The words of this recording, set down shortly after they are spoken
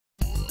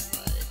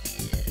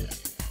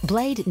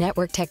BLADE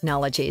Network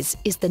Technologies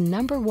is the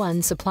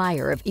 #1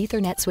 supplier of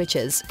Ethernet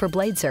switches for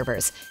BLADE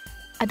servers.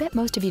 I bet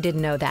most of you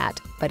didn't know that,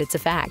 but it's a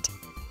fact.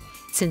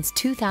 Since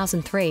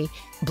 2003,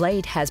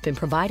 BLADE has been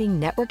providing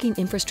networking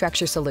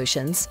infrastructure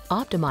solutions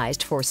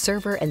optimized for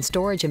server and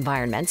storage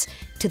environments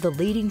to the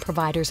leading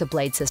providers of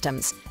BLADE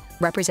systems,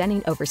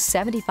 representing over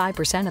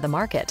 75% of the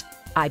market: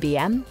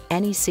 IBM,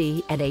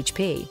 NEC, and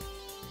HP.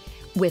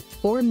 With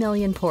 4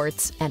 million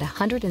ports and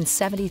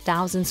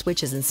 170,000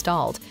 switches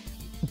installed,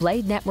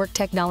 BLADE Network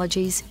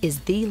Technologies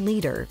is the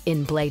leader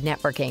in BLADE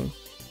networking.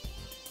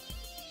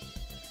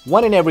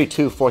 1 in every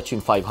 2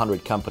 Fortune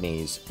 500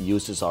 companies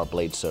uses our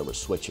BLADE server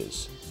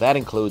switches. That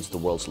includes the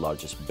world's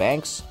largest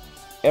banks,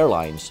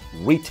 airlines,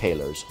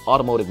 retailers,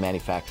 automotive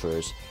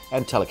manufacturers,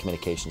 and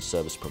telecommunications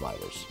service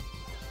providers.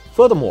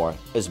 Furthermore,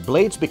 as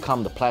BLADE's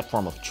become the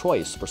platform of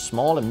choice for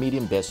small and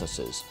medium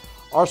businesses,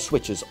 our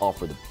switches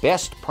offer the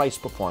best price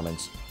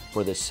performance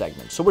for this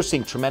segment. So we're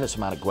seeing tremendous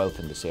amount of growth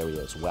in this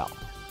area as well.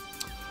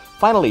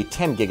 Finally,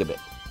 10 gigabit.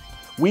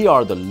 We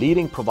are the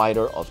leading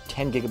provider of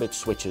 10 gigabit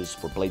switches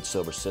for BLADE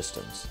server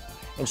systems.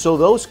 And so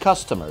those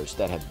customers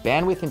that have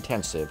bandwidth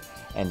intensive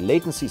and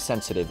latency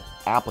sensitive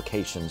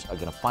applications are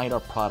going to find our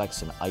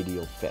products an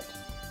ideal fit.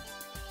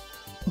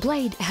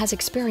 BLADE has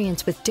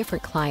experience with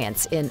different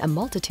clients in a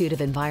multitude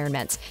of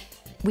environments.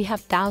 We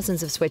have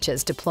thousands of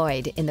switches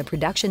deployed in the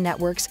production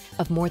networks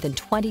of more than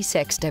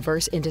 26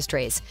 diverse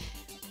industries.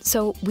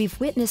 So we've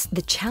witnessed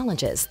the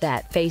challenges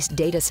that face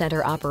data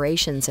center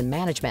operations and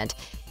management,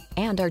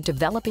 and are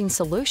developing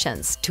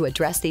solutions to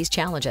address these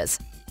challenges.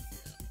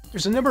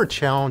 There's a number of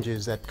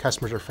challenges that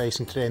customers are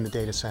facing today in the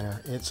data center.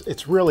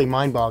 It's really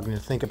mind-boggling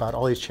to think about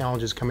all these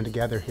challenges coming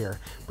together here.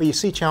 But you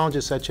see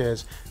challenges such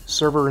as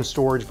server and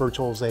storage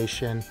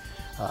virtualization,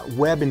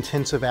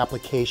 web-intensive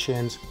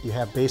applications. You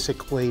have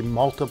basically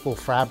multiple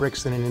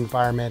fabrics in an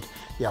environment.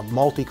 You have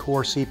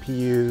multi-core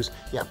CPUs.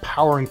 You have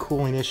power and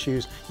cooling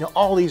issues.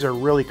 All these are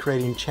really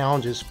creating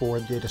challenges for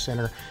the data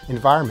center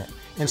environment,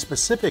 and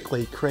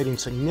specifically creating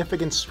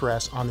significant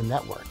stress on the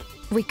network.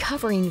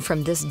 Recovering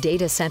from this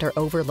data center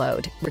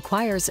overload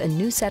requires a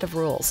new set of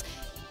rules.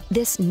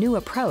 This new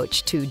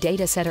approach to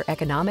data center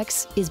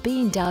economics is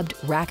being dubbed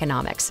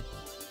Rackonomics.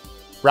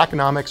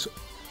 Rackonomics,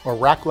 or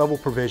rack-level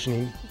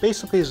provisioning,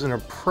 basically is an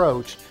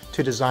approach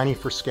to designing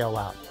for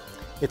scale-out.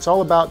 It's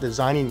all about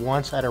designing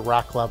once at a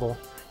rack level,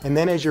 and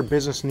then as your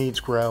business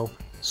needs grow,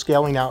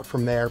 scaling out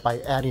from there by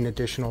adding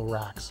additional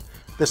racks.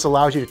 This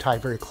allows you to tie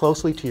very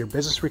closely to your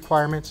business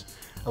requirements,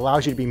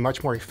 allows you to be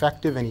much more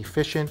effective and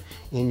efficient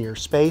in your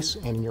space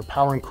and in your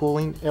power and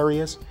cooling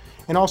areas,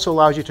 and also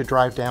allows you to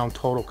drive down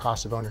total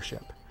cost of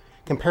ownership.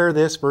 Compare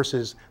this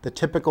versus the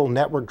typical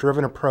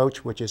network-driven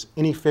approach, which is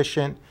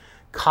inefficient,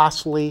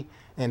 costly,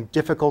 and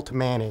difficult to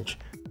manage.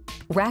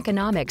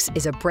 Rackonomics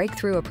is a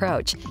breakthrough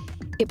approach.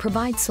 It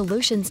provides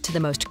solutions to the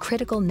most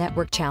critical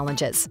network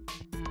challenges.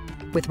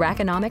 With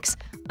Rackonomics,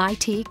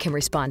 IT can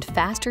respond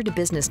faster to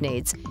business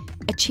needs,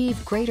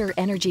 achieve greater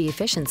energy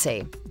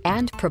efficiency,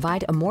 and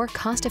provide a more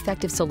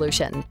cost-effective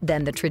solution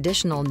than the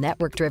traditional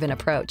network-driven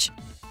approach.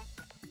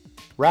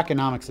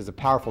 Rackonomics is a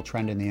powerful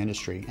trend in the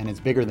industry, and it's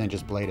bigger than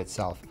just BLADE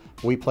itself.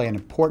 We play an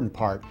important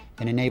part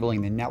in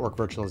enabling the network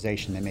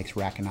virtualization that makes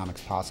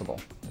Rackonomics possible.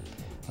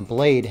 And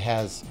BLADE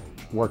has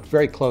worked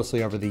very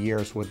closely over the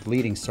years with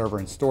leading server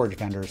and storage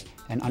vendors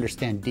and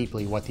understand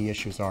deeply what the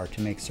issues are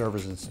to make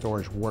servers and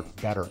storage work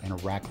better in a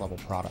rack-level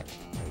product.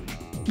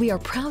 We are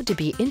proud to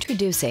be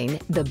introducing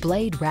the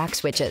BLADE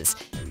RackSwitches,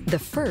 the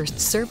first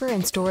server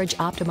and storage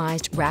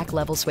optimized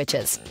rack-level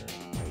switches.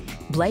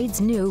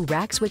 BLADE's new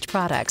RackSwitch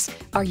products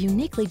are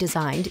uniquely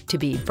designed to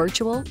be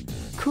virtual,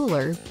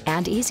 cooler,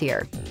 and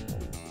easier.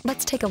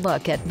 Let's take a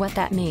look at what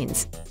that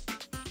means.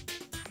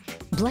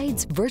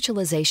 BLADE's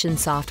virtualization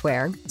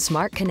software,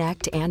 Smart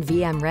Connect and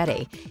VM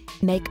Ready,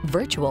 make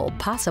virtual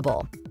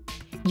possible.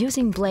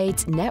 Using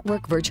BLADE's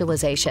network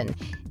virtualization,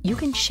 you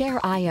can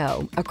share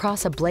I/O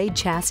across a BLADE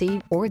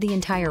chassis or the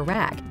entire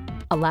rack,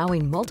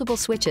 allowing multiple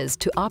switches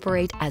to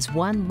operate as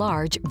one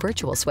large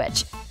virtual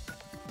switch.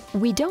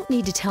 We don't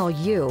need to tell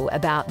you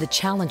about the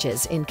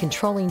challenges in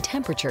controlling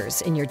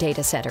temperatures in your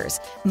data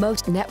centers.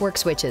 Most network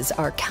switches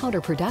are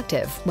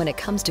counterproductive when it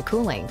comes to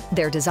cooling.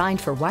 They're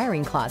designed for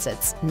wiring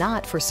closets,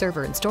 not for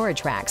server and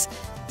storage racks.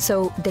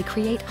 So they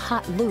create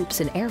hot loops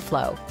in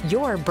airflow.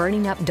 You're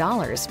burning up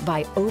dollars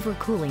by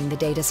overcooling the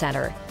data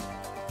center.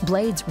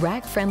 BLADE's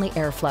rack-friendly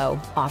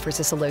airflow offers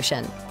a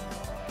solution.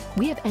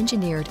 We have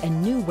engineered a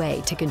new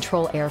way to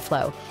control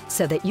airflow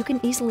so that you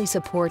can easily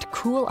support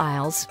cool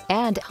aisles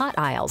and hot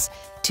aisles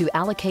to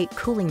allocate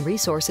cooling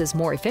resources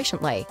more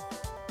efficiently.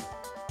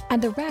 And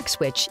the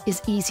RackSwitch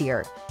is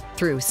easier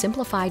through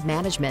simplified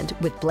management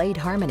with BLADE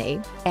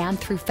Harmony and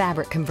through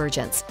fabric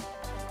convergence.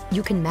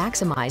 You can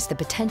maximize the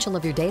potential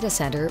of your data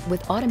center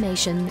with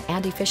automation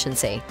and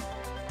efficiency.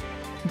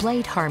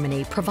 BLADE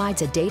Harmony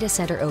provides a data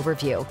center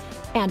overview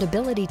and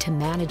ability to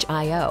manage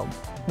I/O.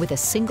 With a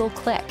single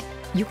click,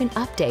 you can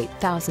update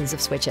thousands of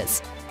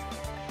switches.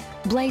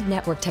 BLADE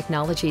Network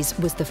Technologies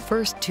was the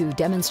first to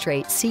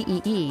demonstrate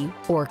CEE,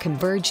 or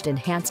Converged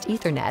Enhanced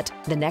Ethernet,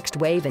 the next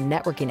wave in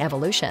networking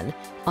evolution,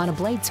 on a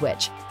BLADE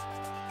switch.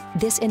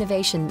 This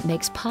innovation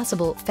makes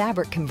possible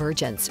fabric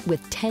convergence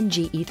with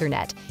 10G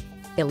Ethernet,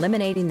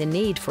 eliminating the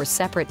need for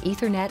separate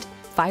Ethernet,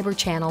 fiber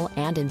channel,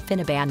 and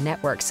InfiniBand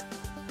networks.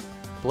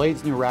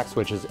 BLADE's new rack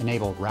switches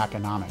enable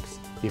Rackonomics,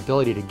 the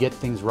ability to get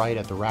things right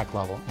at the rack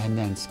level and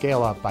then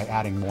scale up by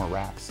adding more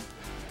racks.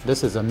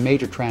 This is a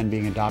major trend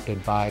being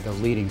adopted by the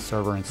leading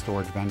server and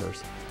storage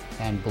vendors,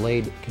 and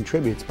BLADE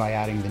contributes by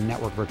adding the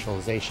network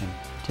virtualization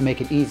to make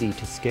it easy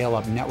to scale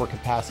up network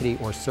capacity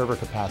or server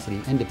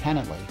capacity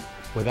independently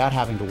without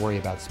having to worry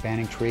about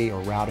spanning tree or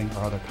routing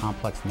or other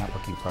complex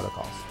networking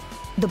protocols.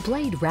 The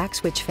BLADE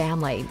RackSwitch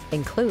family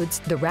includes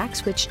the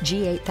RackSwitch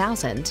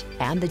G8000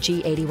 and the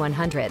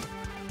G8100.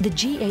 The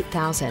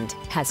G8000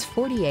 has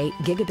 48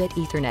 gigabit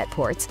Ethernet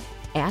ports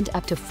and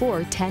up to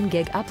 4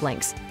 10-gig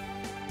uplinks.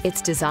 It's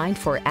designed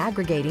for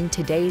aggregating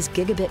today's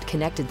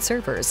gigabit-connected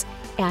servers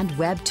and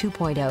Web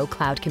 2.0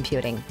 cloud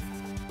computing.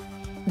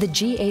 The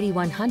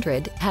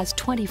G8100 has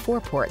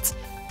 24 ports,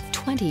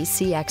 20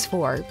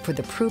 CX4 for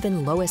the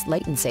proven lowest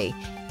latency,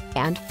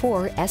 and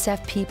 4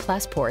 SFP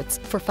Plus ports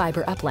for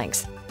fiber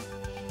uplinks.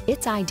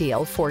 It's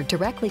ideal for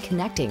directly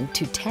connecting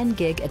to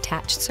 10-gig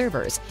attached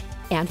servers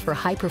and for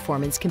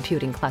high-performance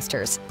computing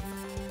clusters.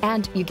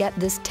 And you get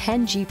this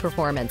 10G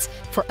performance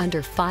for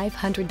under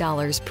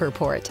 $500 per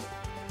port.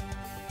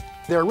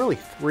 There are really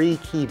three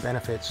key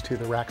benefits to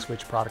the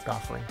RackSwitch product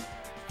offering.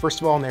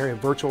 First of all, in the area of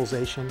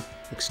virtualization,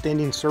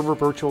 extending server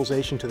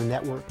virtualization to the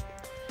network.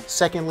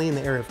 Secondly, in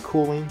the area of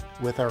cooling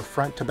with our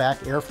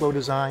front-to-back airflow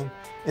design.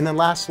 And then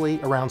lastly,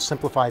 around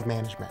simplified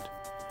management.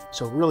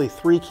 So really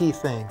three key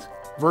things: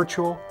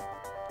 virtual,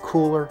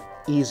 cooler,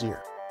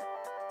 easier.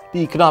 The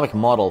economic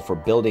model for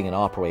building and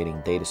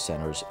operating data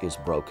centers is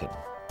broken.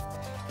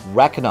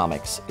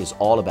 Rackonomics is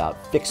all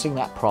about fixing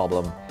that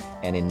problem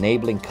and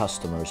enabling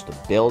customers to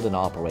build and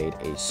operate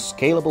a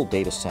scalable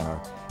data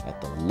center at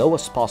the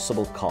lowest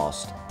possible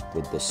cost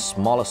with the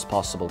smallest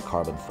possible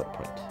carbon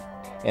footprint.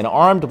 And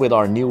armed with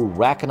our new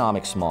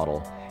Rackonomics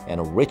model and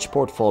a rich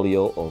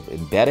portfolio of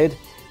embedded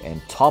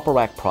and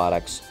top-of-rack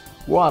products,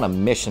 we're on a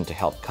mission to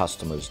help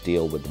customers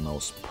deal with the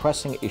most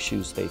pressing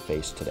issues they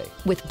face today.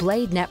 With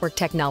BLADE Network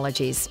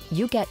Technologies,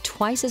 you get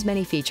twice as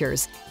many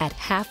features at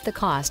half the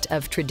cost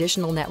of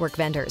traditional network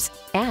vendors.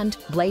 And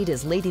BLADE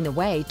is leading the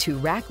way to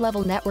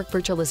rack-level network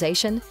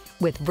virtualization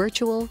with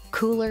virtual,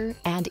 cooler,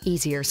 and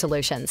easier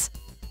solutions.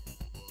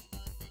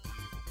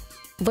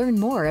 Learn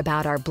more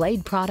about our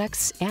BLADE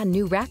products and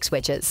new rack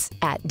switches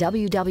at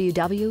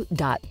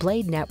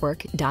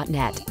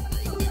www.bladenetwork.net.